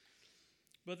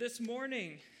But this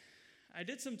morning, I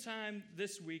did some time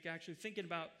this week actually thinking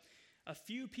about a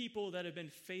few people that have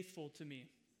been faithful to me.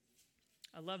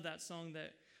 I love that song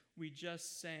that we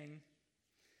just sang.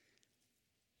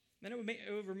 Then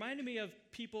it reminded me of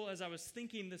people as I was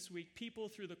thinking this week, people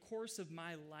through the course of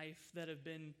my life that have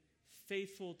been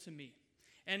faithful to me.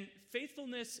 And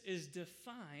faithfulness is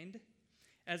defined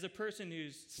as a person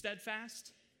who's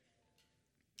steadfast,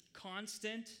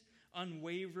 constant,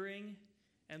 unwavering,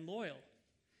 and loyal.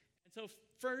 And so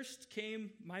first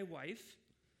came my wife,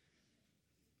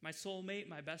 my soulmate,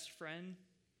 my best friend,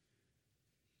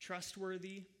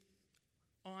 trustworthy,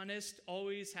 honest,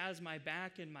 always has my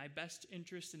back and my best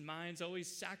interest in mind, always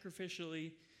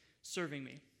sacrificially serving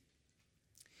me.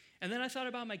 And then I thought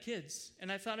about my kids,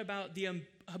 and I thought about the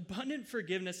abundant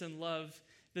forgiveness and love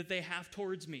that they have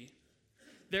towards me.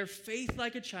 Their faith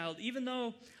like a child, even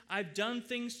though I've done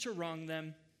things to wrong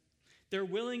them, their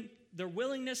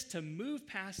willingness to move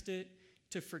past it,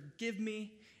 to forgive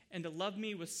me, and to love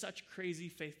me with such crazy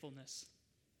faithfulness.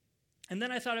 And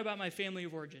then I thought about my family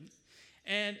of origin.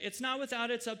 And it's not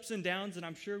without its ups and downs, and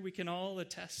I'm sure we can all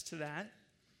attest to that.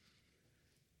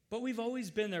 But we've always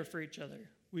been there for each other.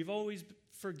 We've always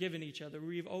forgiven each other.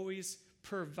 We've always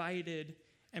provided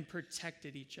and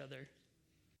protected each other.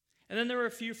 And then there were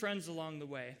a few friends along the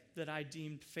way that I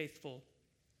deemed faithful.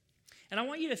 And I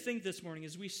want you to think this morning,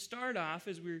 as we start off,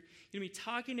 as we're going to be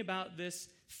talking about this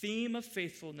theme of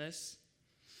faithfulness,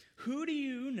 who do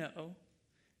you know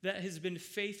that has been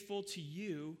faithful to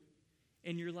you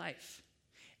in your life?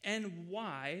 And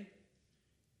why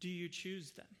do you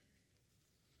choose them?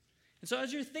 And so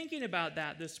as you're thinking about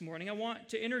that this morning, I want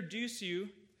to introduce you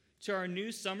to our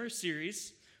new summer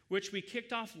series, which we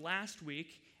kicked off last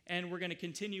week, and we're going to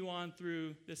continue on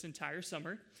through this entire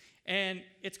summer. And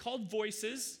it's called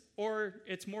Voices, or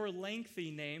its more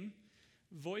lengthy name,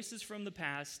 Voices from the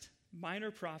Past, Minor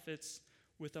Prophets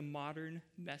with a Modern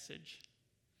Message.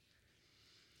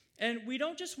 And we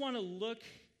don't just want to look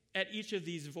at each of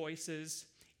these voices,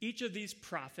 each of these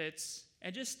prophets,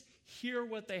 and just hear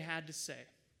what they had to say.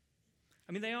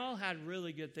 I mean, they all had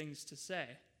really good things to say.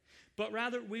 But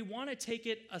rather, we want to take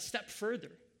it a step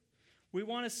further. We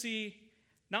want to see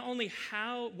not only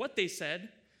what they said,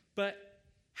 but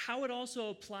how it also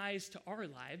applies to our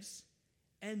lives.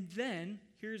 And then,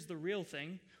 here's the real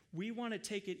thing, we want to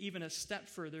take it even a step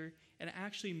further and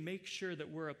actually make sure that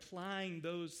we're applying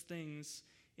those things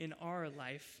in our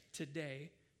life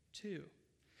today too.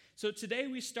 So today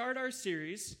we start our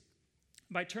series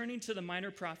by turning to the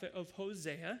minor prophet of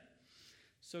Hosea.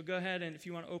 So go ahead, and if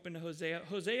you want to open to Hosea.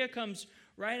 Hosea comes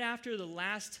right after the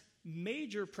last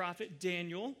major prophet,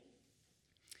 Daniel.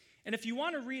 And if you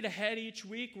want to read ahead each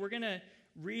week, we're going to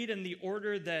read in the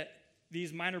order that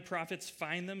these minor prophets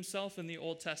find themselves in the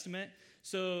Old Testament.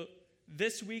 So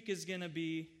this week is going to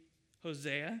be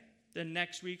Hosea. Then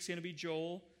next week's going to be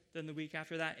Joel. Then the week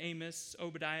after that, Amos,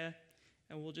 Obadiah,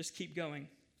 and we'll just keep going.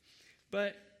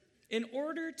 But in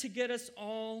order to get us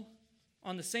all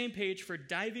on the same page for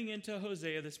diving into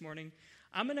Hosea this morning,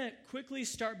 I'm going to quickly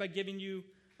start by giving you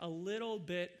a little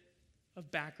bit of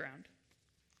background.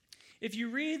 If you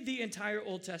read the entire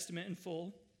Old Testament in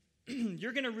full,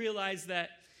 you're going to realize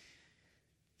that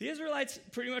the Israelites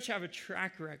pretty much have a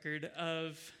track record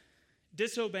of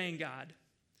disobeying God,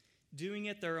 doing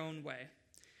it their own way.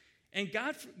 And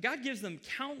God gives them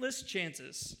countless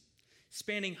chances,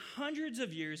 spanning hundreds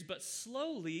of years, but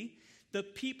slowly the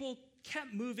people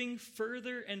kept moving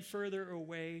further and further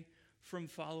away from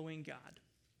following God.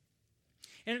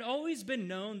 And it had always been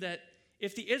known that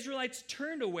if the Israelites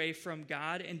turned away from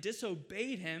God and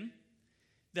disobeyed him,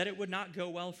 that it would not go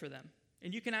well for them.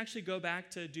 And you can actually go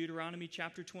back to Deuteronomy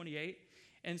chapter 28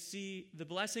 and see the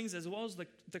blessings as well as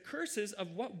the curses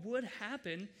of what would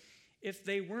happen if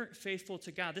they weren't faithful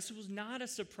to God. This was not a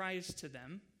surprise to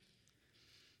them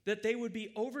that they would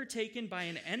be overtaken by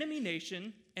an enemy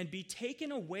nation and be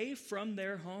taken away from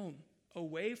their home,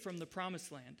 away from the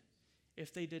promised land,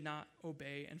 if they did not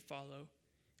obey and follow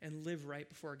and live right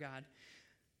before God.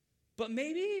 But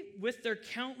maybe with their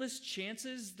countless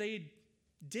chances, they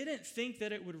didn't think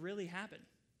that it would really happen.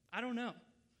 I don't know.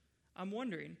 I'm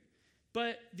wondering.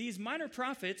 But these minor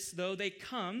prophets, though, they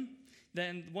come,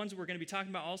 then the ones we're going to be talking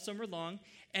about all summer long,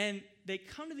 and they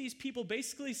come to these people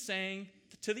basically saying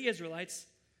to the Israelites,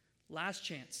 last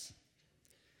chance.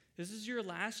 This is your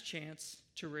last chance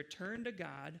to return to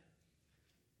God,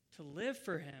 to live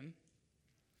for him,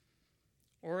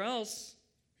 or else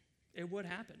it would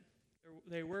happen.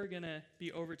 They were going to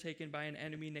be overtaken by an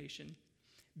enemy nation,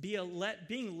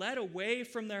 being led away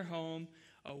from their home,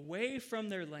 away from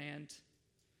their land,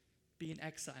 being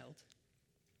exiled.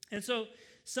 And so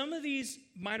some of these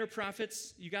minor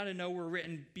prophets, you got to know, were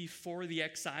written before the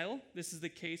exile. This is the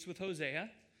case with Hosea,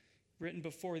 written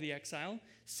before the exile.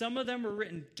 Some of them were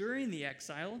written during the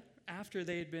exile, after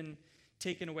they had been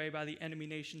taken away by the enemy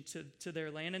nation to their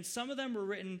land. And some of them were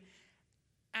written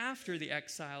after the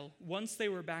exile, once they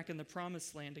were back in the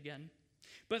promised land again.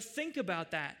 But think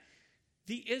about that.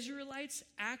 The Israelites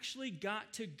actually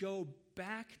got to go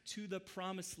back to the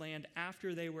promised land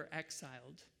after they were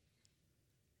exiled.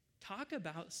 Talk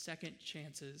about second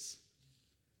chances.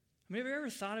 I mean, have you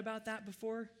ever thought about that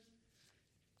before?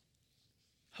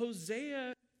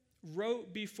 Hosea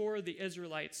wrote before the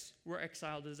Israelites were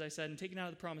exiled, as I said, and taken out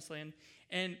of the promised land,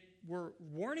 and were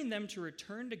warning them to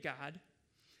return to God.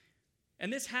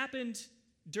 And this happened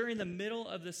during the middle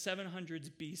of the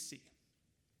 700s BC.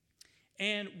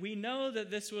 And we know that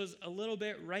this was a little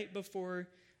bit right before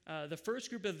the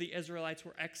first group of the Israelites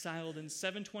were exiled in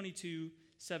 722,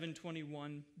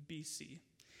 721 BC.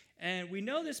 And we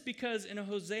know this because in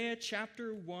Hosea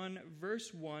chapter 1,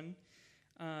 verse 1,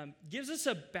 gives us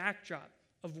a backdrop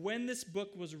of when this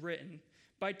book was written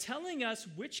by telling us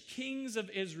which kings of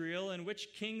Israel and which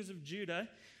kings of Judah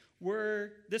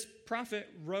were this prophet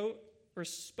wrote or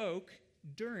spoke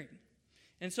during.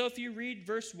 And so if you read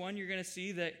verse 1, you're going to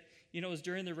see that, it was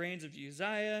during the reigns of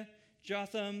Uzziah,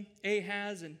 Jotham,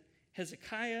 Ahaz, and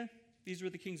Hezekiah. These were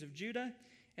the kings of Judah.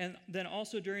 And then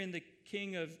also during the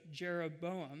king of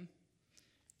Jeroboam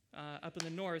up in the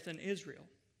north in Israel.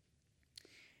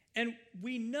 And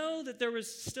we know that there was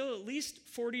still at least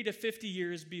 40 to 50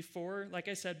 years before, like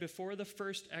I said, before the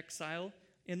first exile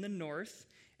in the north.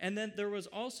 And then there was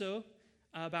also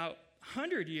about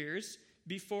 100 years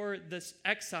before this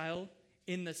exile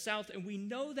in the south. And we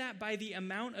know that by the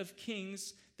amount of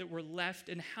kings that were left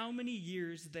and how many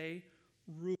years they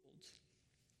ruled.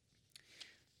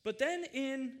 But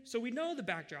then so we know the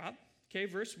backdrop, okay,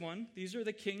 verse 1. These are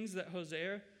the kings that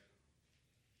Hosea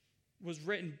was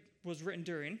written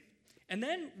during. And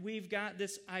then we've got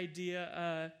this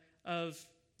idea of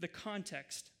the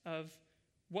context of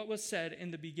what was said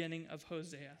in the beginning of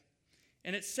Hosea.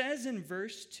 And it says in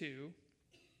verse 2,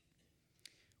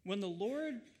 when the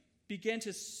Lord began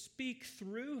to speak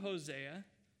through Hosea,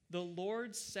 the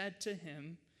Lord said to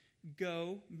him,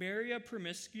 "Go, marry a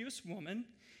promiscuous woman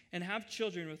and have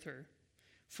children with her.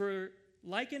 For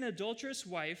like an adulterous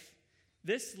wife,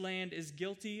 this land is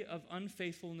guilty of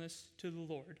unfaithfulness to the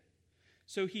Lord."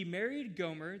 So he married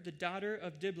Gomer, the daughter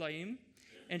of Diblaim,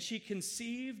 and she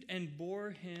conceived and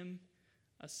bore him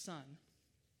a son.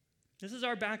 This is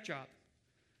our backdrop.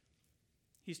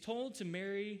 He's told to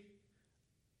marry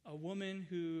a woman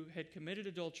who had committed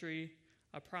adultery,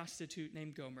 a prostitute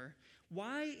named Gomer.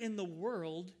 Why in the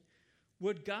world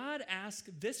would God ask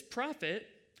this prophet,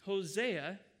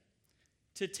 Hosea,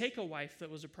 to take a wife that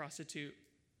was a prostitute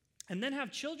and then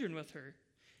have children with her,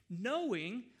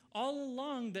 knowing all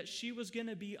along that she was going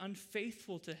to be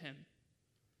unfaithful to him?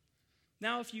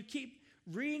 Now, if you keep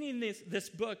reading this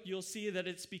book, you'll see that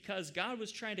it's because God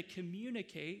was trying to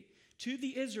communicate to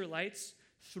the Israelites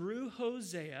through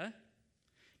Hosea,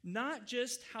 not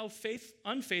just how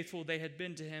unfaithful they had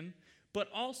been to him, but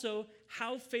also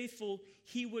how faithful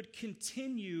he would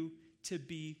continue to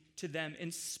be to them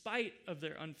in spite of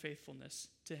their unfaithfulness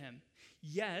to him.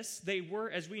 Yes, they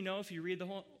were, as we know, if you read the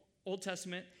whole Old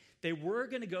Testament, they were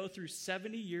going to go through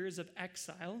 70 years of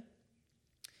exile,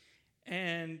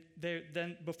 and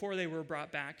then before they were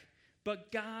brought back.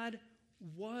 But God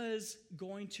was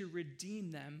going to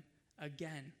redeem them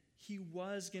again. He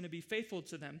was going to be faithful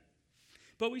to them.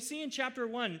 But we see in chapter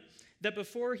 1 that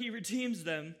before he redeems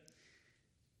them,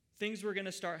 things were going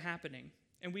to start happening.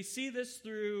 And we see this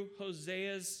through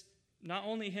Hosea's, not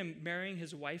only him marrying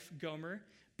his wife Gomer,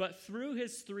 but through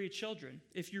his 3 children.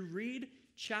 If you read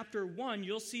chapter 1,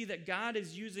 you'll see that God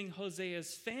is using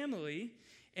Hosea's family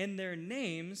and their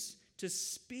names to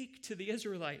speak to the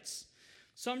Israelites.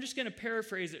 So I'm just going to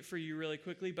paraphrase it for you really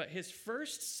quickly. But his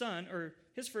first son,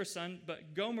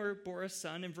 but Gomer bore a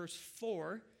son in verse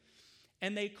 4,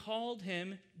 and they called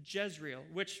him Jezreel,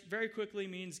 which very quickly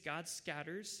means God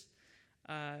scatters,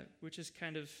 which is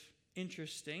kind of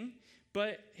interesting.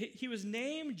 But he was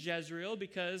named Jezreel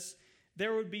because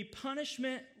there would be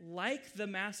punishment like the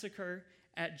massacre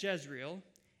at Jezreel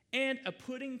and a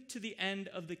putting to the end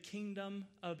of the kingdom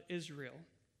of Israel.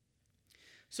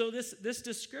 So this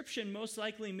description most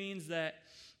likely means that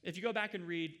if you go back and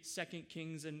read 2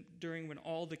 Kings and during when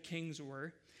all the kings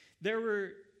were, there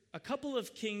were a couple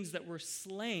of kings that were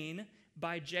slain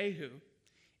by Jehu.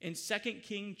 In 2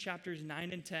 Kings chapters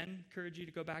 9 and 10, encourage you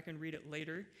to go back and read it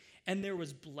later. And there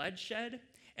was bloodshed,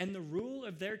 and the rule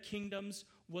of their kingdoms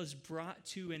was brought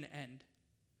to an end.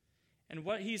 And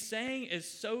what he's saying is,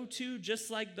 so too, just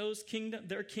like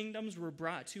their kingdoms were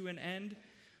brought to an end,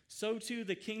 so too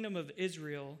the kingdom of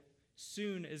Israel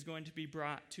soon is going to be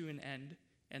brought to an end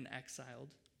and exiled.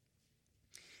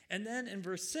 And then in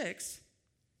verse 6,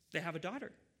 they have a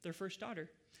daughter, their first daughter.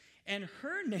 And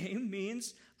her name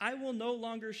means, I will no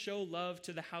longer show love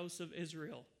to the house of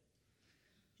Israel.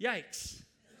 Yikes.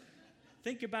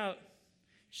 Think about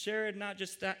share not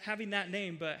just that having that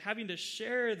name, but having to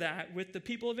share that with the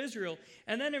people of Israel.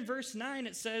 And then in verse 9,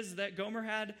 it says that Gomer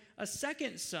had a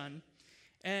second son.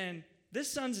 And this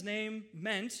son's name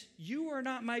meant, you are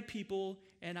not my people,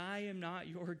 and I am not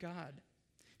your God.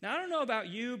 Now, I don't know about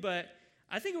you, but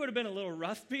I think it would have been a little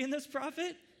rough being this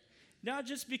prophet. Not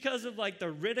just because of like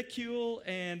the ridicule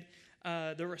and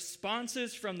the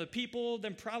responses from the people,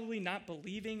 them probably not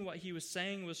believing what he was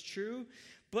saying was true,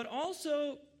 but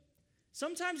also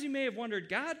sometimes you may have wondered,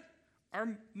 God,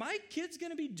 are my kids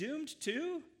going to be doomed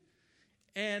too?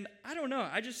 And I don't know.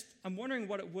 I'm wondering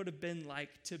what it would have been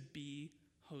like to be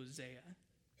Hosea.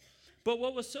 But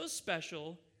what was so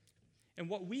special and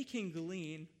what we can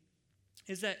glean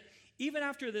is that even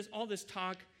after all this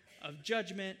talk of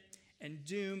judgment and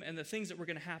doom and the things that were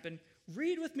going to happen,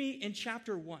 read with me in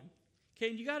chapter 1. Okay,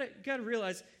 and you gotta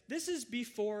realize this is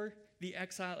before the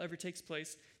exile ever takes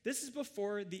place. This is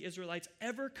before the Israelites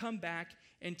ever come back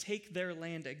and take their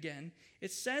land again.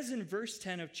 It says in verse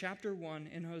 10 of chapter 1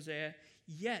 in Hosea,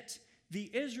 yet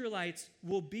the Israelites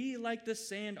will be like the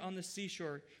sand on the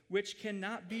seashore, which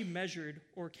cannot be measured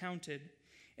or counted.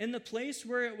 In the place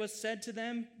where it was said to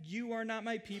them, you are not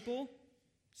my people,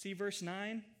 see verse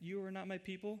 9, you are not my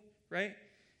people, right?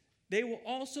 They will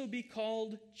also be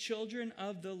called children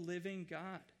of the living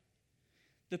God.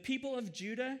 The people of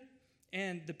Judah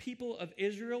and the people of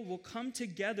Israel will come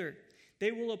together.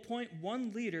 They will appoint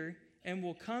one leader and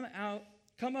will come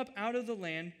up out of the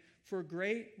land, for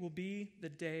great will be the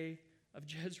day of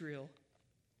Jezreel.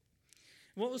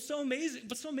 What's so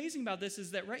amazing about this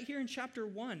is that right here in chapter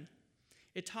 1,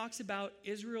 it talks about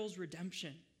Israel's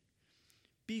redemption.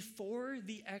 Before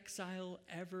the exile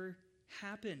ever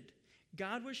happened,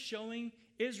 God was showing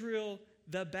Israel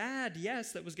the bad,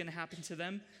 yes, that was going to happen to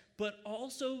them, but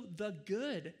also the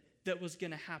good that was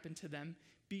going to happen to them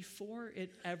before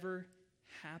it ever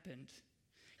happened.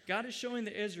 God is showing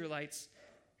the Israelites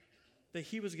that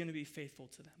he was going to be faithful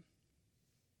to them.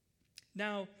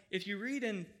 Now, if you read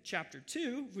in chapter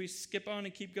 2, if we skip on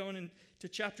and keep going into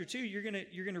chapter 2, you're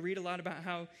going to read a lot about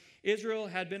how Israel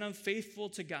had been unfaithful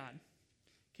to God.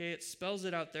 Okay, it spells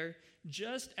it out there,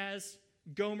 just as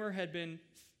Gomer had been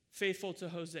faithful to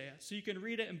Hosea. So you can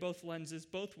read it in both lenses,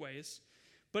 both ways.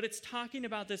 But it's talking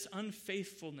about this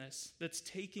unfaithfulness that's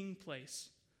taking place.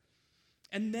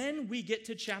 And then we get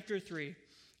to chapter 3.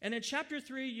 And in chapter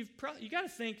 3, you got to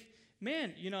think,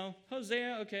 man,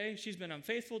 Hosea, okay, she's been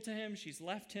unfaithful to him. She's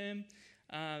left him.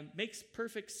 Makes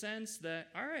perfect sense that,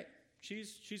 all right,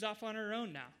 she's off on her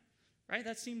own now. Right?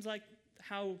 That seems like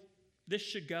how this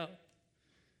should go.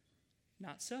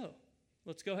 Not so.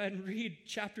 Let's go ahead and read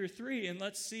chapter 3 and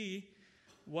let's see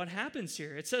what happens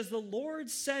here. It says, the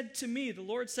Lord said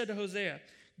to Hosea,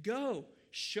 go,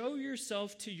 show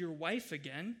yourself to your wife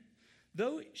again.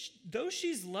 Though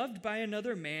she's loved by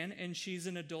another man and she's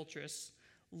an adulteress,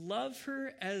 love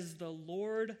her as the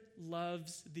Lord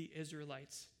loves the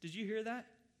Israelites. Did you hear that?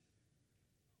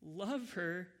 Love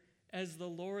her as the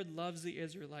Lord loves the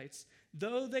Israelites,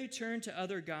 though they turn to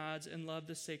other gods and love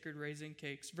the sacred raisin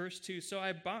cakes. Verse 2, so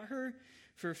I bought her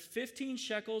for 15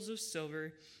 shekels of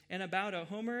silver and about a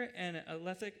homer and a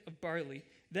lethek of barley.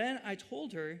 Then I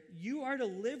told her, you are to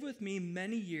live with me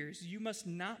many years. You must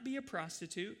not be a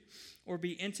prostitute or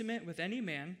be intimate with any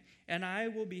man, and I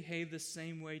will behave the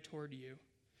same way toward you.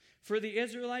 For the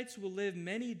Israelites will live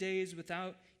many days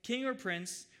without king or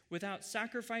prince, without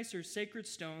sacrifice or sacred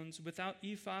stones, without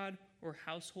ephod or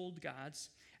household gods.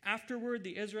 Afterward,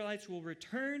 the Israelites will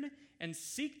return and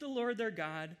seek the Lord their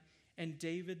God and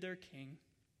David their king.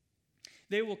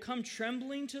 They will come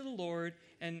trembling to the Lord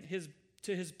and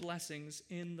to his blessings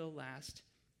in the last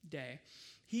day.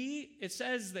 It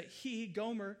says that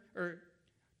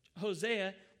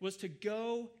Hosea was to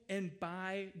go and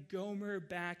buy Gomer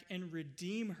back and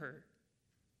redeem her.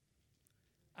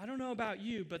 I don't know about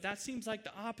you, but that seems like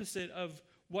the opposite of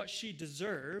what she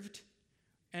deserved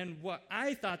and what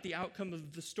I thought the outcome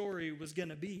of the story was going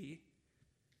to be.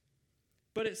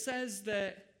 But it says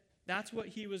that that's what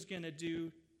he was going to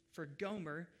do for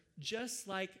Gomer, just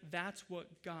like that's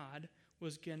what God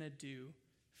was going to do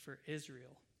for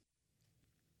Israel.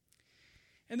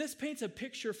 And this paints a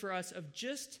picture for us of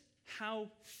just how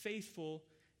faithful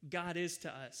God is to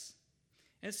us.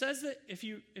 And it says that if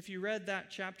you read that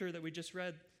chapter that we just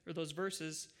read or those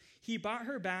verses, he bought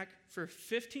her back for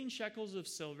 15 shekels of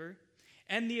silver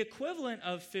and the equivalent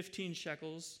of 15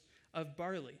 shekels of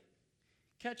barley.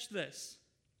 Catch this.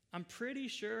 I'm pretty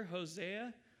sure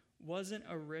Hosea wasn't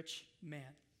a rich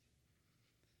man.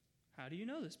 How do you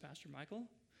know this, Pastor Michael?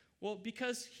 Well,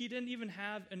 because he didn't even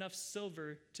have enough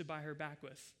silver to buy her back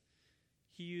with.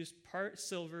 He used part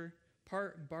silver,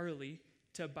 part barley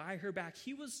to buy her back.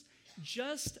 He was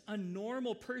just a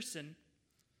normal person,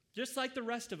 just like the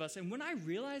rest of us. And when I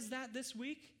realized that this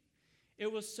week,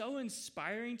 it was so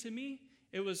inspiring to me.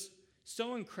 It was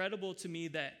so incredible to me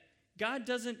that God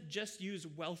doesn't just use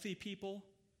wealthy people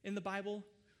in the Bible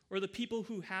or the people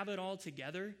who have it all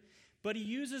together, but he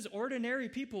uses ordinary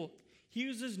people. He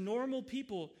uses normal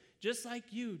people just like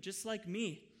you, just like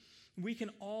me. We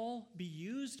can all be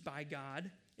used by God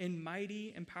in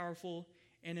mighty and powerful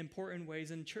and important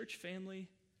ways. And church family,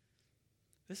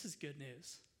 this is good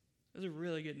news. This is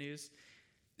really good news.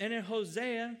 And in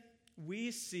Hosea,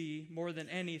 we see more than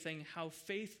anything how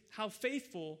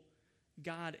faithful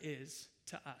God is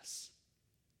to us.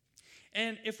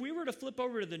 And if we were to flip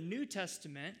over to the New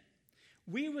Testament,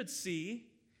 we would see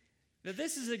that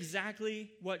this is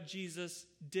exactly what Jesus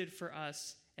did for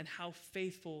us and how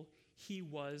faithful he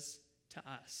was to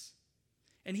us.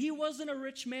 And he wasn't a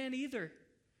rich man either.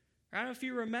 I don't know if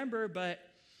you remember, but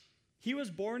he was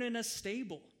born in a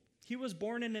stable. He was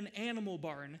born in an animal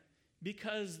barn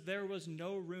because there was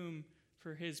no room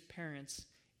for his parents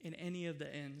in any of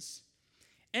the inns.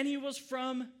 And he was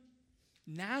from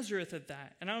Nazareth at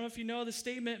that. And I don't know if you know the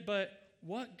statement, but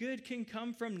what good can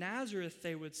come from Nazareth,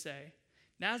 they would say.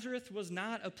 Nazareth was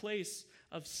not a place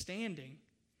of standing.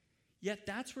 Yet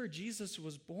that's where Jesus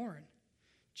was born.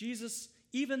 Jesus,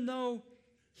 even though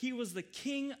he was the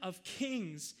King of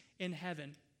Kings in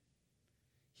heaven,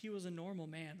 he was a normal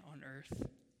man on earth.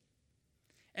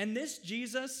 And this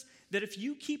Jesus, that if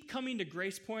you keep coming to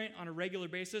Grace Point on a regular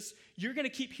basis, you're going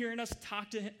to keep hearing us talk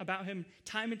about him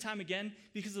time and time again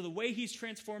because of the way he's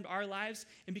transformed our lives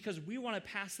and because we want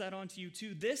to pass that on to you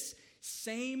too. This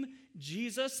same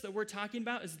Jesus that we're talking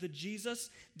about is the Jesus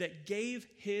that gave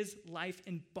his life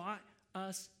and bought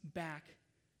us back,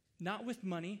 not with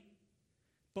money,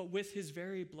 but with his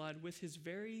very blood, with his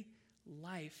very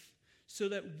life, so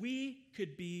that we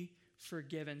could be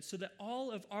forgiven, so that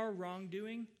all of our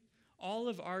wrongdoing, all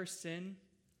of our sin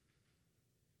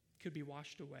could be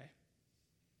washed away.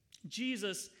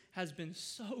 Jesus has been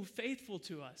so faithful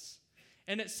to us.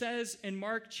 And it says in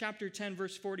Mark chapter 10,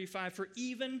 verse 45, for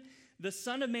even the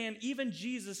Son of Man, even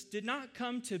Jesus, did not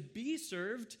come to be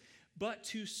served, but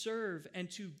to serve and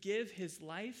to give his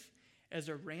life as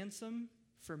a ransom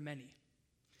for many.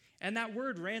 And that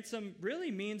word ransom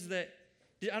really means that,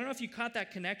 I don't know if you caught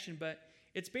that connection, but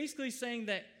it's basically saying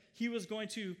that he was going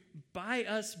to buy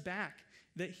us back,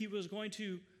 that he was going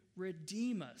to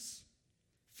redeem us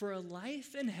for a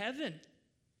life in heaven.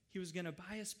 He was going to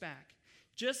buy us back.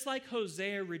 Just like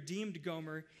Hosea redeemed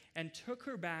Gomer and took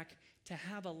her back to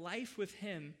have a life with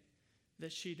him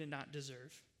that she did not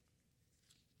deserve.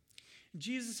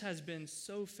 Jesus has been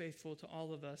so faithful to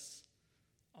all of us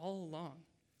all along.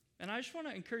 And I just want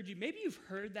to encourage you, maybe you've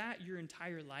heard that your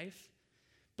entire life,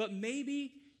 but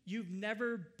maybe you've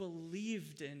never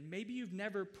believed in, maybe you've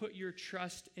never put your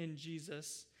trust in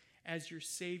Jesus as your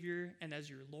Savior and as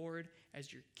your Lord,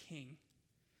 as your King.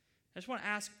 I just want to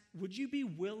ask, would you be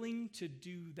willing to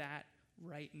do that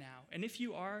right now? And if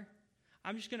you are,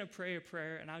 I'm just going to pray a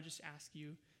prayer, and I'll just ask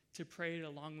you to pray it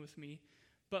along with me.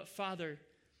 But Father,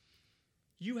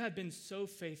 you have been so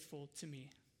faithful to me.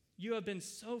 You have been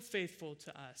so faithful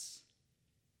to us.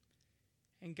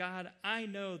 And God, I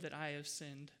know that I have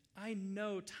sinned. I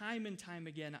know time and time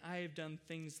again I have done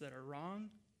things that are wrong.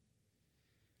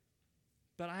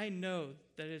 But I know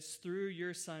that it's through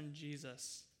your Son,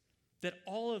 Jesus, that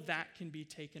all of that can be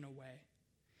taken away.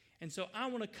 And so I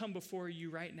want to come before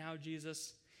you right now,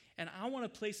 Jesus, and I want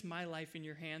to place my life in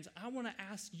your hands. I want to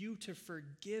ask you to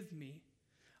forgive me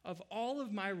of all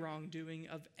of my wrongdoing,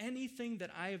 of anything that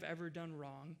I have ever done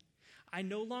wrong. I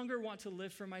no longer want to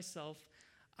live for myself.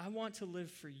 I want to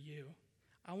live for you.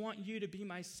 I want you to be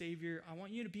my Savior. I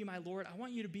want you to be my Lord. I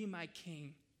want you to be my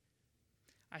King.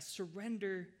 I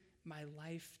surrender my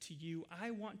life to you.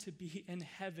 I want to be in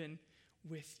heaven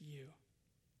with you.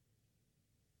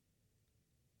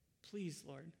 Please,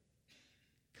 Lord,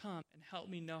 come and help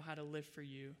me know how to live for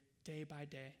you day by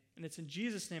day. And it's in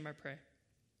Jesus' name I pray.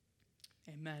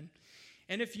 Amen.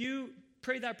 And if you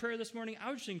prayed that prayer this morning, I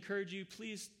would just encourage you,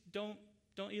 please don't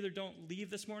leave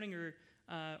this morning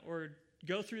or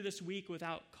go through this week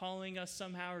without calling us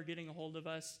somehow or getting a hold of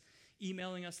us,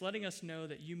 emailing us, letting us know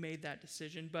that you made that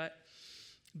decision. But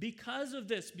because of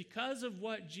this, because of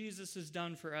what Jesus has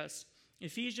done for us,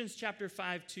 Ephesians chapter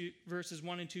 5, verses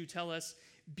 1 and 2 tell us,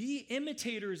 be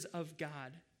imitators of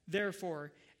God,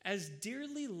 therefore, as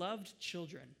dearly loved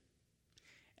children,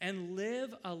 and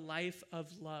live a life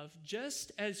of love,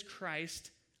 just as Christ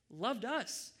loved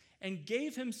us and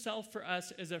gave himself for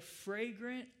us as a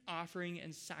fragrant offering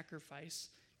and sacrifice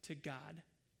to God.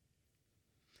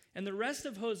 And the rest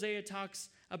of Hosea talks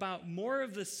about more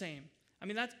of the same. I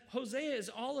mean, Hosea is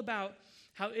all about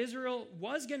how Israel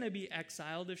was going to be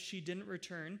exiled if she didn't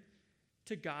return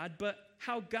to God, but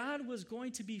how God was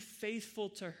going to be faithful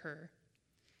to her,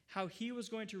 how he was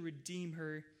going to redeem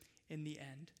her in the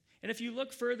end. And if you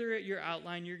look further at your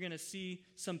outline, you're going to see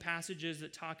some passages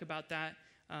that talk about that.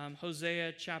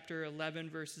 Hosea chapter 11,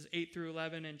 verses 8 through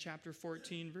 11, and chapter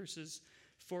 14, verses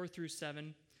 4 through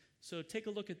 7. So take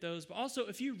a look at those. But also,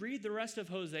 if you read the rest of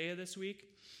Hosea this week,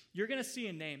 you're going to see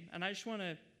a name. And I just want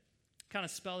to kind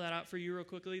of spell that out for you real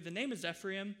quickly. The name is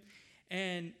Ephraim,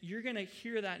 and you're going to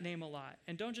hear that name a lot.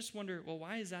 And don't just wonder, well,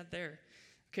 why is that there?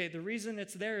 Okay, the reason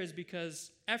it's there is because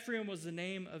Ephraim was the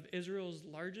name of Israel's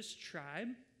largest tribe.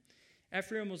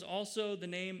 Ephraim was also the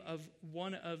name of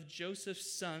one of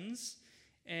Joseph's sons,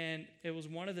 and it was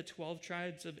one of the 12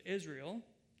 tribes of Israel,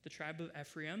 the tribe of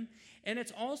Ephraim. And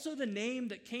it's also the name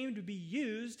that came to be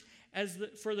used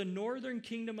for the northern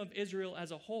kingdom of Israel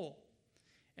as a whole.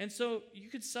 And so you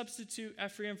could substitute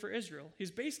Ephraim for Israel.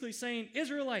 He's basically saying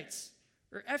Israelites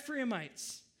or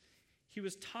Ephraimites. He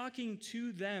was talking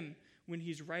to them when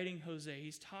he's writing Hosea.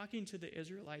 He's talking to the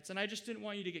Israelites. And I just didn't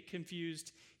want you to get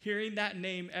confused hearing that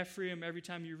name, Ephraim, every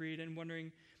time you read and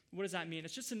wondering, what does that mean?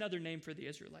 It's just another name for the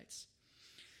Israelites.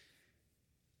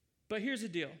 But here's the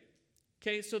deal.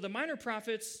 Okay, so the minor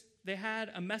prophets, they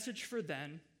had a message for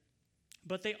them,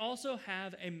 but they also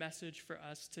have a message for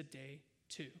us today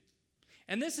too.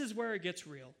 And this is where it gets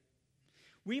real.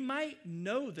 We might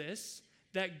know this,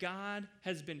 that God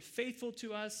has been faithful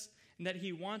to us and that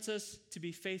he wants us to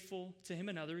be faithful to him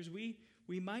and others. We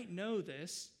might know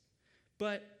this,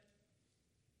 but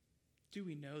do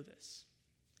we know this?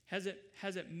 Has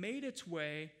it made its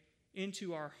way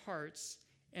into our hearts,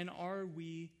 and are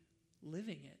we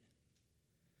living it?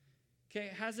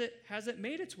 Okay, has it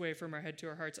made its way from our head to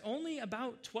our hearts? Only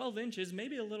about 12 inches,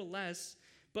 maybe a little less,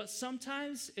 but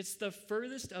sometimes it's the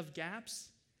furthest of gaps,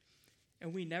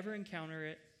 and we never encounter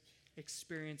it,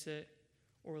 experience it,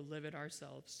 or live it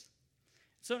ourselves.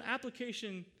 So an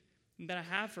application that I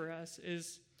have for us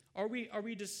is, are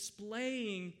we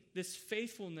displaying this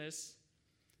faithfulness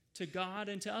to God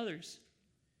and to others?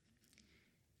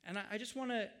 And I just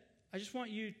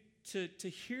want you to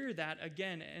hear that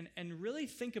again and really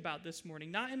think about this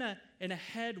morning, not in a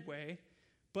head way,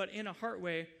 but in a heart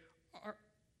way.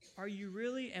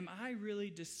 Am I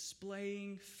really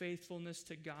displaying faithfulness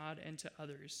to God and to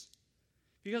others?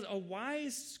 Because a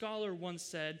wise scholar once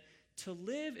said, to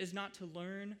live is not to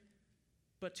learn,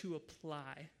 but to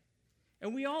apply.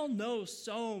 And we all know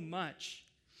so much,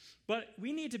 but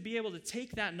we need to be able to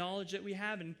take that knowledge that we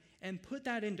have and put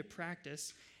that into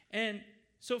practice. And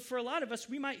so for a lot of us,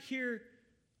 we might hear,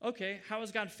 okay, how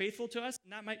is God faithful to us?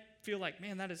 And that might feel like,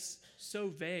 man, that is so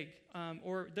vague.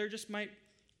 Or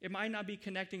it might not be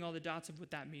connecting all the dots of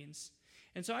what that means.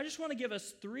 And so I just want to give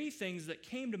us 3 things that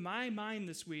came to my mind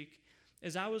this week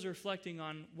as I was reflecting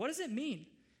on, what does it mean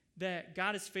that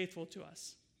God is faithful to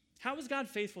us? How is God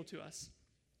faithful to us?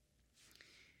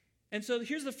 And so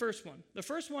here's the first one. The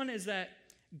first one is that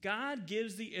God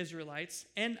gives the Israelites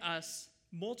and us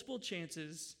multiple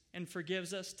chances and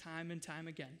forgives us time and time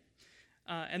again.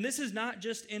 And this is not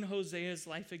just in Hosea's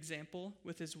life example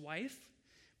with his wife,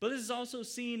 but this is also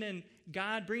seen in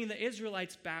God bringing the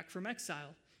Israelites back from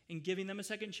exile and giving them a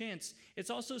second chance. It's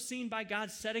also seen by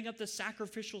God setting up the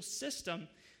sacrificial system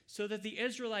so that the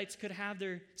Israelites could have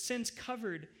their sins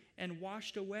covered and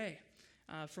washed away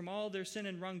from all their sin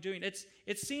and wrongdoing.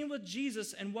 It's seen with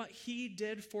Jesus and what he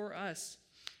did for us.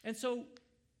 And so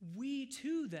we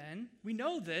too then, we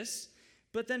know this,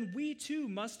 but then we too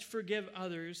must forgive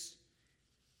others,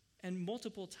 and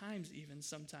multiple times even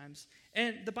sometimes.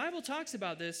 And the Bible talks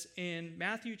about this in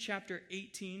Matthew chapter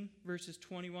 18, verses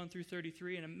 21 through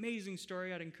 33, an amazing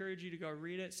story. I'd encourage you to go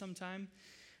read it sometime.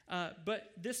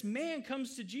 But this man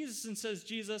comes to Jesus and says,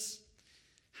 Jesus,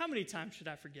 how many times should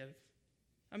I forgive?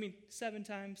 7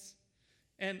 times.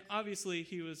 And obviously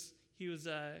he was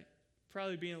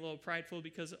probably being a little prideful,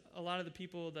 because a lot of the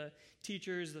people, the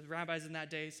teachers, the rabbis in that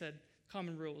day said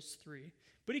common rule is 3.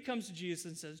 But he comes to Jesus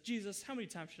and says, Jesus, how many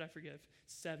times should I forgive?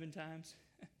 7 times.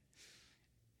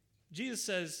 Jesus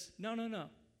says, no.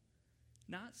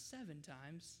 Not 7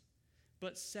 times,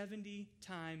 but 70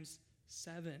 times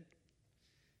 7.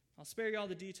 I'll spare you all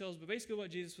the details, but basically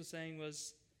what Jesus was saying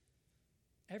was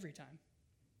every time,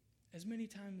 as many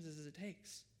times as it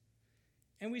takes.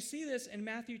 And we see this in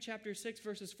Matthew chapter 6,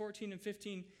 verses 14 and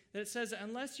 15, that it says that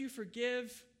unless you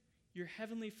forgive, your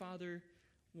heavenly Father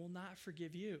will not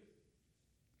forgive you.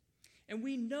 And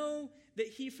we know that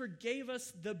he forgave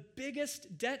us the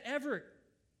biggest debt ever.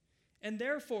 And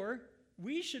therefore,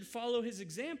 we should follow his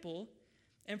example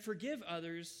and forgive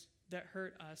others that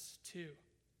hurt us too,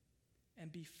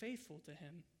 and be faithful to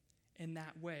him in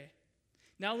that way.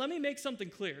 Now, let me make something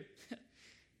clear.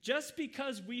 Just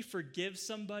because we forgive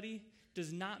somebody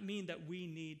does not mean that we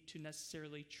need to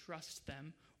necessarily trust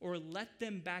them or let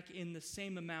them back in the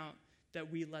same amount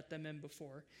that we let them in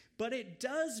before. But it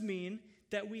does mean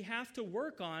that we have to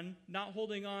work on not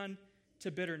holding on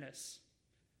to bitterness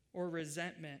or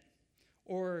resentment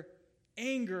or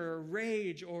anger or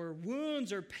rage or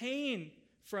wounds or pain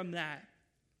from that,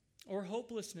 or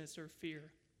hopelessness or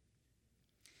fear.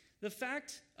 The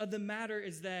fact of the matter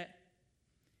is that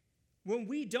when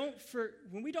we don't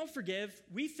forgive,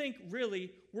 we think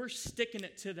really we're sticking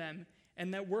it to them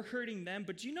and that we're hurting them.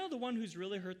 But do you know the one who's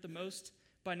really hurt the most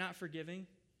by not forgiving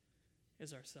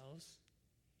is ourselves?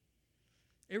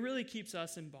 It really keeps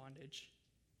us in bondage.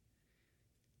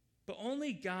 But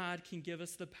only God can give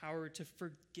us the power to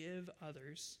forgive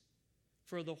others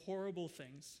for the horrible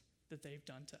things that they've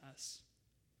done to us.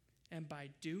 And by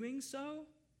doing so,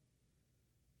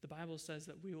 the Bible says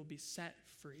that we will be set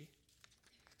free.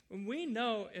 When we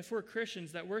know, if we're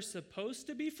Christians, that we're supposed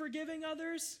to be forgiving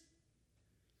others,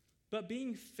 but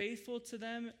being faithful to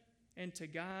them and to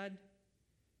God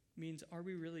means, are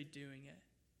we really doing it?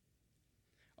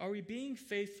 Are we being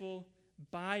faithful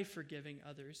by forgiving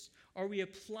others? Are we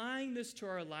applying this to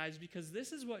our lives? Because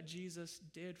this is what Jesus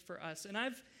did for us. And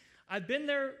I've been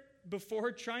there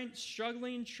before,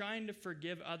 struggling to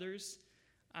forgive others.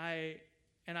 I've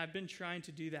been trying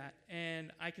to do that.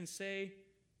 And I can say,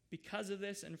 because of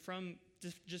this and from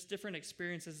just different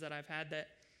experiences that I've had, that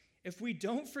if we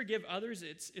don't forgive others,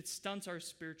 it stunts our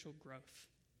spiritual growth.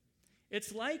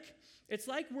 It's like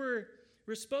we're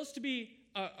supposed to be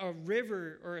a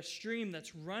river or a stream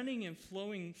that's running and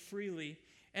flowing freely.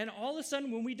 And all of a sudden,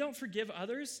 when we don't forgive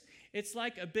others, it's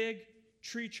like a big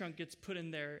tree trunk gets put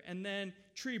in there, and then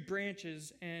tree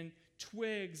branches and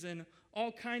twigs and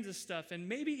all kinds of stuff. And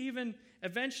maybe even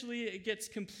eventually it gets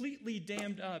completely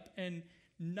dammed up and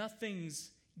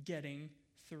nothing's getting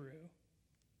through.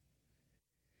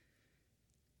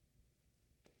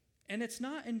 And it's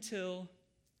not until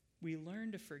we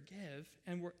learn to forgive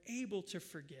and we're able to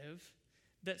forgive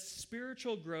that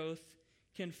spiritual growth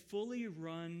can fully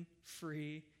run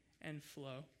free and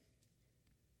flow.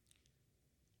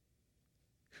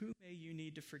 Who may you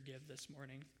need to forgive this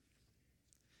morning?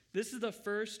 This is the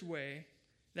first way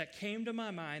that came to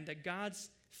my mind, that God's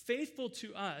faithful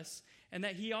to us and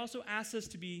that he also asks us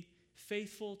to be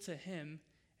faithful to him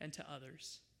and to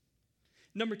others.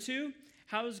 Number 2,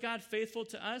 how is God faithful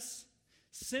to us?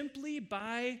 Simply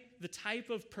by the type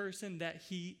of person that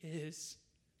he is.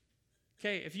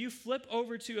 Okay, if you flip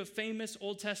over to a famous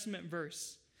Old Testament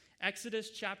verse, Exodus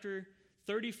chapter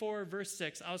 34, verse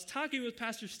 6. I was talking with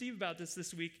Pastor Steve about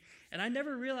this week, and I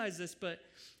never realized this, but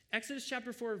Exodus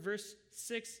chapter 4, verse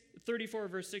 6, 34,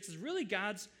 verse 6 is really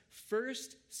God's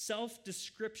first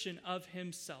self-description of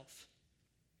himself.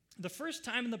 The first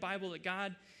time in the Bible that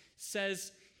God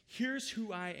says, here's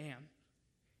who I am.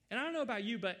 And I don't know about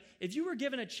you, but if you were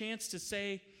given a chance to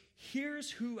say,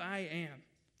 here's who I am,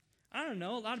 I don't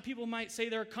know, a lot of people might say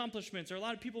their accomplishments, or a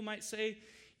lot of people might say,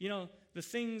 the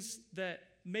things that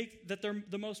they're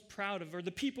the most proud of, or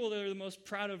the people that they're the most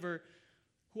proud of, or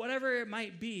whatever it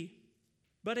might be.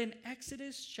 But in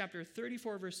Exodus chapter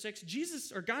 34, verse 6,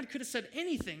 Jesus or God could have said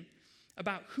anything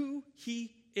about who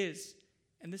he is.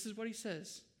 And this is what he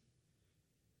says.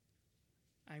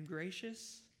 I'm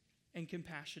gracious and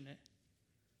compassionate,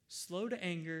 slow to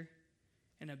anger,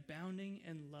 and abounding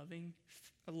in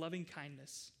loving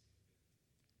kindness.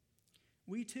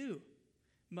 We too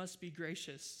must be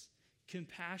gracious,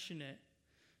 compassionate,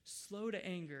 slow to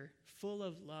anger, full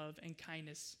of love and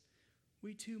kindness.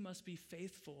 We too must be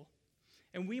faithful.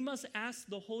 And we must ask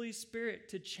the Holy Spirit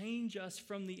to change us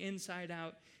from the inside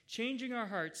out, changing our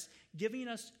hearts, giving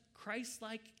us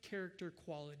Christ-like character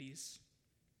qualities.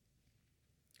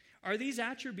 Are these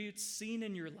attributes seen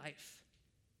in your life?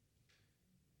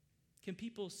 Can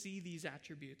people see these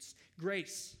attributes?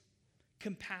 Grace,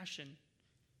 compassion,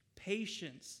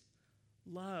 patience,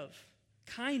 love,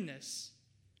 kindness.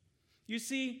 You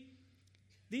see,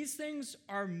 these things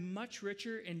are much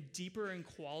richer and deeper in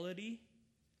quality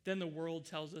than the world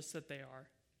tells us that they are.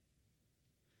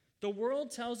 The world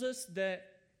tells us that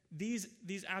these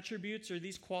attributes or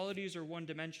these qualities are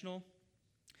one-dimensional.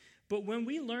 But when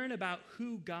we learn about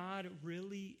who God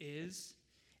really is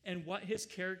and what his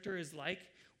character is like,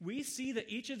 we see that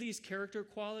each of these character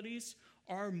qualities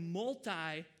are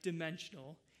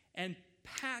multi-dimensional and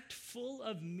packed full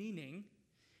of meaning,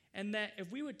 and that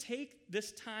if we would take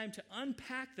this time to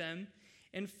unpack them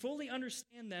and fully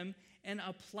understand them and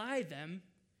apply them,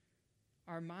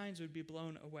 our minds would be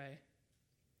blown away.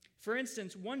 For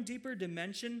instance, one deeper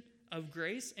dimension of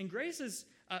grace, and grace is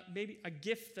maybe a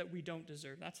gift that we don't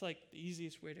deserve. That's like the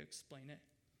easiest way to explain it.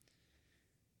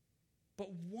 But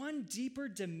one deeper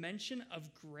dimension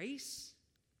of grace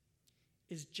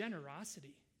is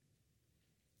generosity.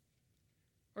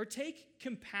 Or take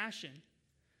compassion.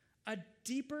 A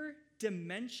deeper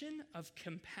dimension of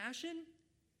compassion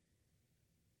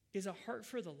is a heart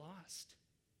for the lost.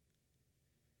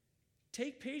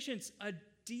 Take patience. A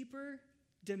deeper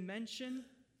dimension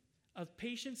of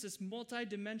patience, this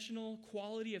multidimensional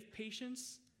quality of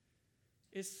patience,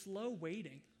 is slow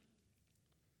waiting.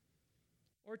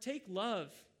 Or take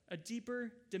love. A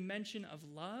deeper dimension of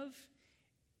love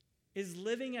is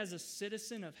living as a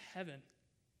citizen of heaven.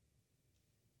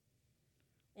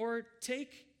 Or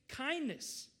take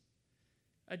kindness.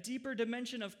 A deeper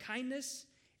dimension of kindness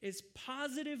is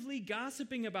positively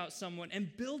gossiping about someone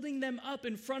and building them up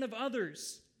in front of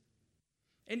others.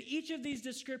 And each of these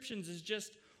descriptions is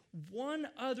just one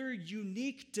other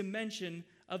unique dimension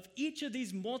of each of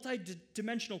these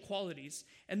multi-dimensional qualities.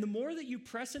 And the more that you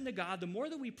press into God, the more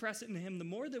that we press into him, the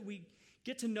more that we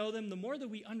get to know them, the more that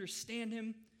we understand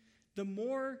him, the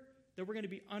more that we're going to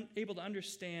be able to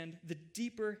understand the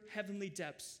deeper heavenly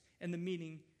depths and the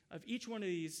meaning of each one of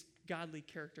these godly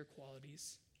character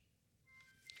qualities.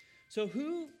 So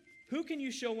who can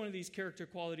you show one of these character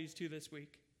qualities to this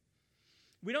week?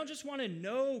 We don't just want to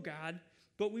know God,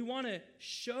 but we want to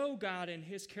show God and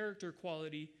his character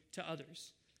quality to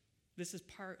others. This is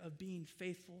part of being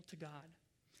faithful to God.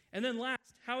 And then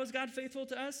last, how is God faithful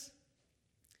to us?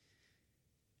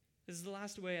 This is the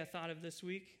last way I thought of this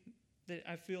week that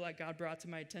I feel like God brought to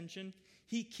my attention.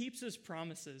 He keeps his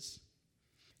promises.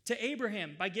 To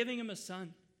Abraham, by giving him a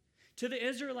son. To the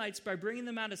Israelites, by bringing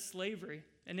them out of slavery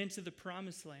and into the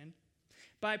promised land.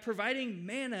 By providing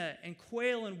manna and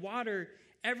quail and water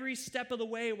every step of the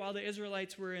way while the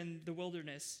Israelites were in the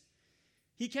wilderness.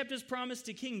 He kept his promise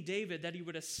to King David that he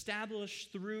would establish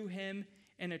through him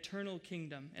an eternal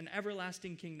kingdom, an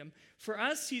everlasting kingdom. For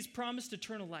us, he's promised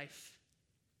eternal life.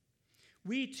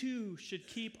 We too should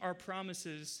keep our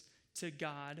promises to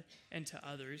God and to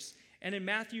others. And in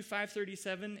Matthew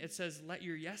 5:37, it says, "Let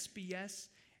your yes be yes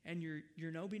and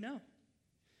your no be no."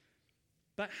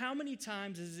 But how many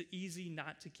times is it easy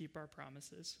not to keep our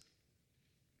promises?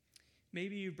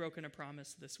 Maybe you've broken a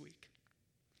promise this week.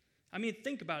 I mean,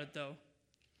 think about it, though.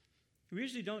 We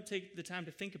usually don't take the time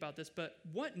to think about this, but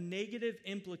what negative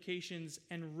implications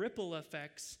and ripple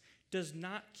effects does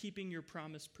not keeping your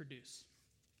promise produce?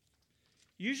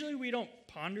 Usually we don't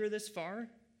ponder this far,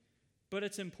 but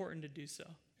it's important to do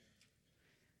so.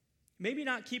 Maybe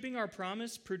not keeping our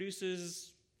promise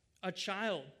produces a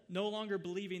child no longer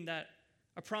believing that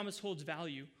a promise holds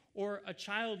value, or a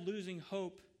child losing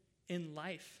hope in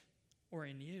life or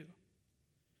in you.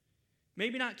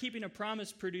 Maybe not keeping a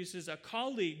promise produces a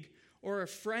colleague or a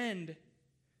friend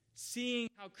seeing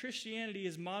how Christianity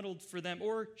is modeled for them,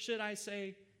 or should I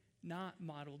say, not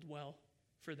modeled well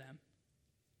for them.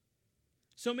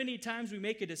 So many times we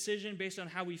make a decision based on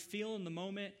how we feel in the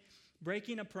moment,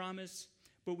 breaking a promise,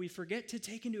 but we forget to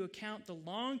take into account the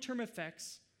long-term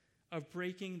effects of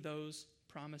breaking those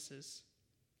promises.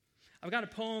 I've got a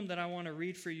poem that I want to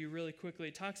read for you really quickly.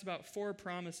 It talks about 4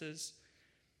 promises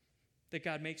that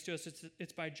God makes to us.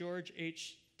 It's by George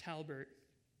H. Talbert.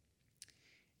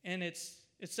 And it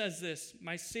says this: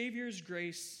 "My Savior's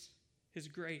grace, his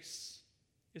grace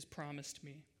is promised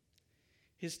me.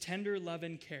 His tender love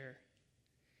and care,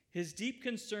 his deep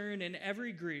concern in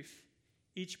every grief,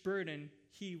 each burden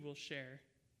he will share.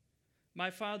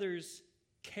 My Father's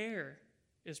care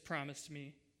is promised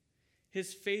me,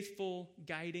 his faithful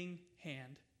guiding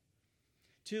hand,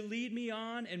 to lead me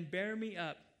on and bear me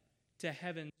up to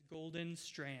heaven's golden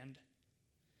strand.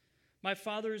 My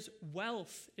Father's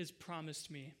wealth is promised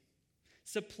me,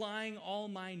 supplying all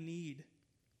my need.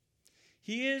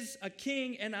 He is a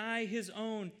king, and I, his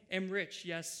own, am rich,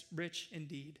 yes, rich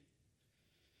indeed.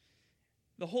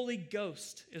 The Holy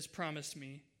Ghost is promised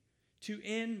me, to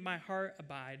in my heart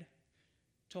abide,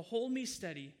 to hold me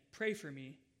steady, pray for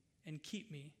me, and keep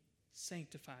me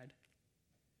sanctified."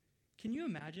 Can you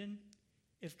imagine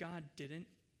if God didn't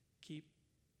keep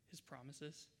his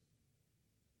promises?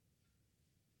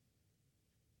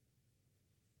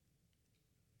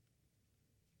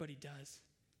 but he does.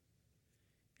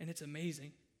 And it's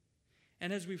amazing.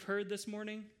 And as we've heard this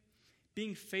morning,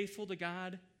 being faithful to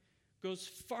God goes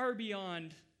far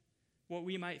beyond what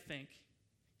we might think.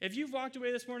 If you've walked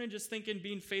away this morning just thinking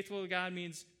being faithful to God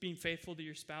means being faithful to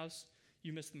your spouse,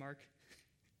 you missed the mark.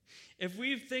 If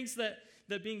we think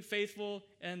that being faithful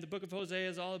and the book of Hosea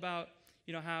is all about,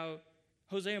 how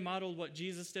Hosea modeled what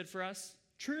Jesus did for us,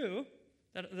 true,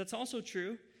 that's also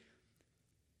true,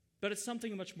 but it's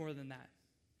something much more than that.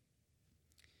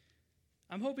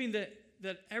 I'm hoping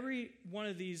that every one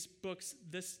of these books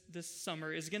this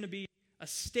summer is going to be a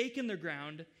stake in the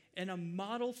ground and a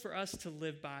model for us to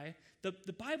live by.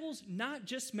 The Bible's not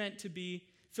just meant to be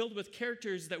filled with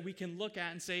characters that we can look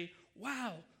at and say,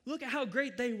 wow, look at how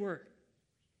great they were.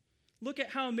 Look at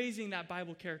how amazing that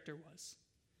Bible character was.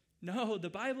 No, the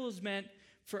Bible is meant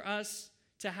for us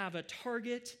to have a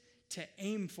target to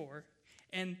aim for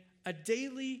and a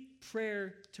daily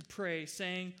prayer to pray,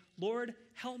 saying, Lord,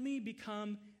 help me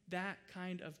become that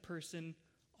kind of person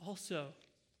also.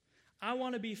 I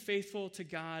want to be faithful to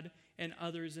God and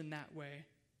others in that way.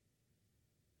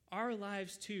 Our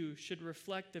lives, too, should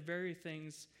reflect the very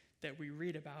things that we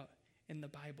read about in the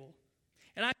Bible.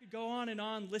 And I could go on and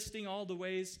on listing all the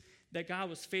ways that God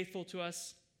was faithful to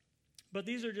us, but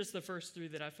these are just the first three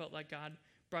that I felt like God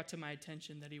brought to my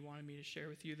attention that he wanted me to share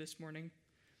with you this morning.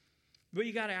 But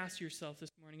you got to ask yourself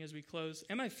this morning as we close,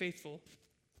 am I faithful?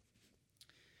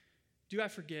 Do I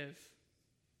forgive?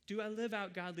 Do I live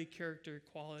out godly character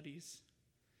qualities?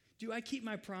 Do I keep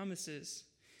my promises?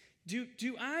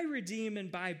 Do I redeem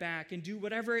and buy back and do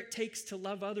whatever it takes to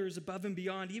love others above and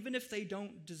beyond, even if they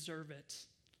don't deserve it?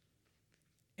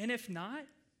 And if not,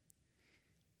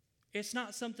 it's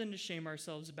not something to shame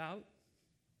ourselves about.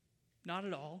 Not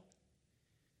at all.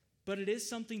 But it is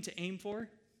something to aim for,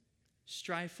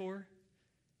 strive for,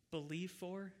 believe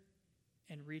for,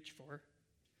 and reach for,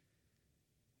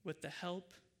 with the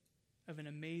help of an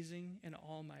amazing and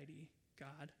almighty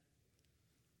God.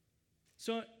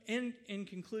 So in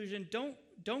conclusion,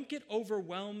 don't get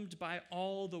overwhelmed by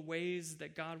all the ways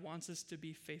that God wants us to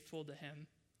be faithful to him.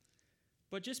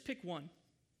 But just pick one.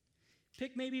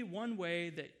 Pick maybe one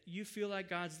way that you feel like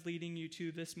God's leading you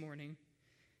to this morning,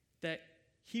 that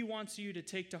he wants you to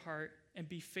take to heart and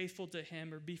be faithful to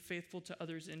him or be faithful to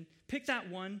others. And pick that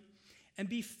one and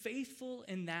be faithful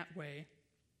in that way.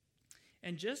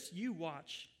 And just you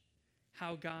watch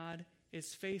how God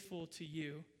is faithful to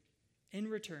you in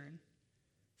return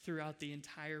throughout the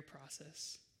entire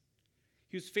process.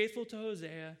 He was faithful to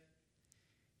Hosea.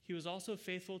 He was also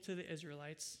faithful to the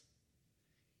Israelites.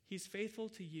 He's faithful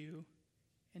to you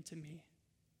and to me.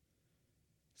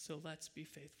 So let's be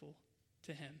faithful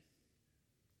to him.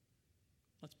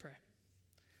 Let's pray.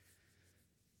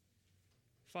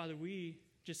 Father, we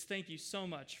just thank you so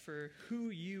much for who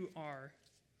you are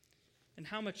and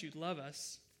how much you love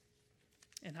us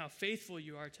and how faithful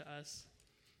you are to us.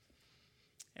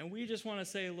 And we just want to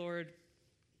say, Lord,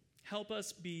 help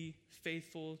us be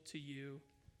faithful to you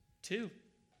too.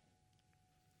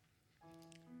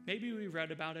 Maybe we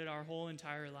read about it our whole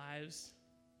entire lives,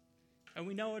 and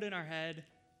we know it in our head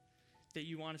that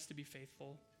you want us to be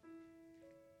faithful.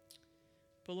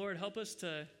 But Lord, help us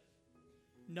to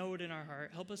know it in our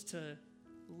heart. Help us to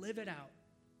live it out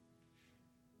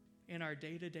in our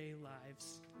day-to-day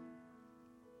lives,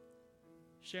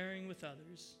 sharing with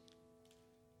others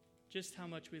just how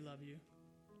much we love you,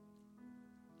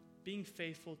 being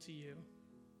faithful to you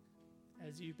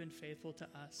as you've been faithful to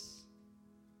us.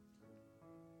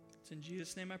 It's in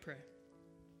Jesus' name I pray.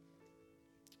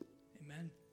 Amen.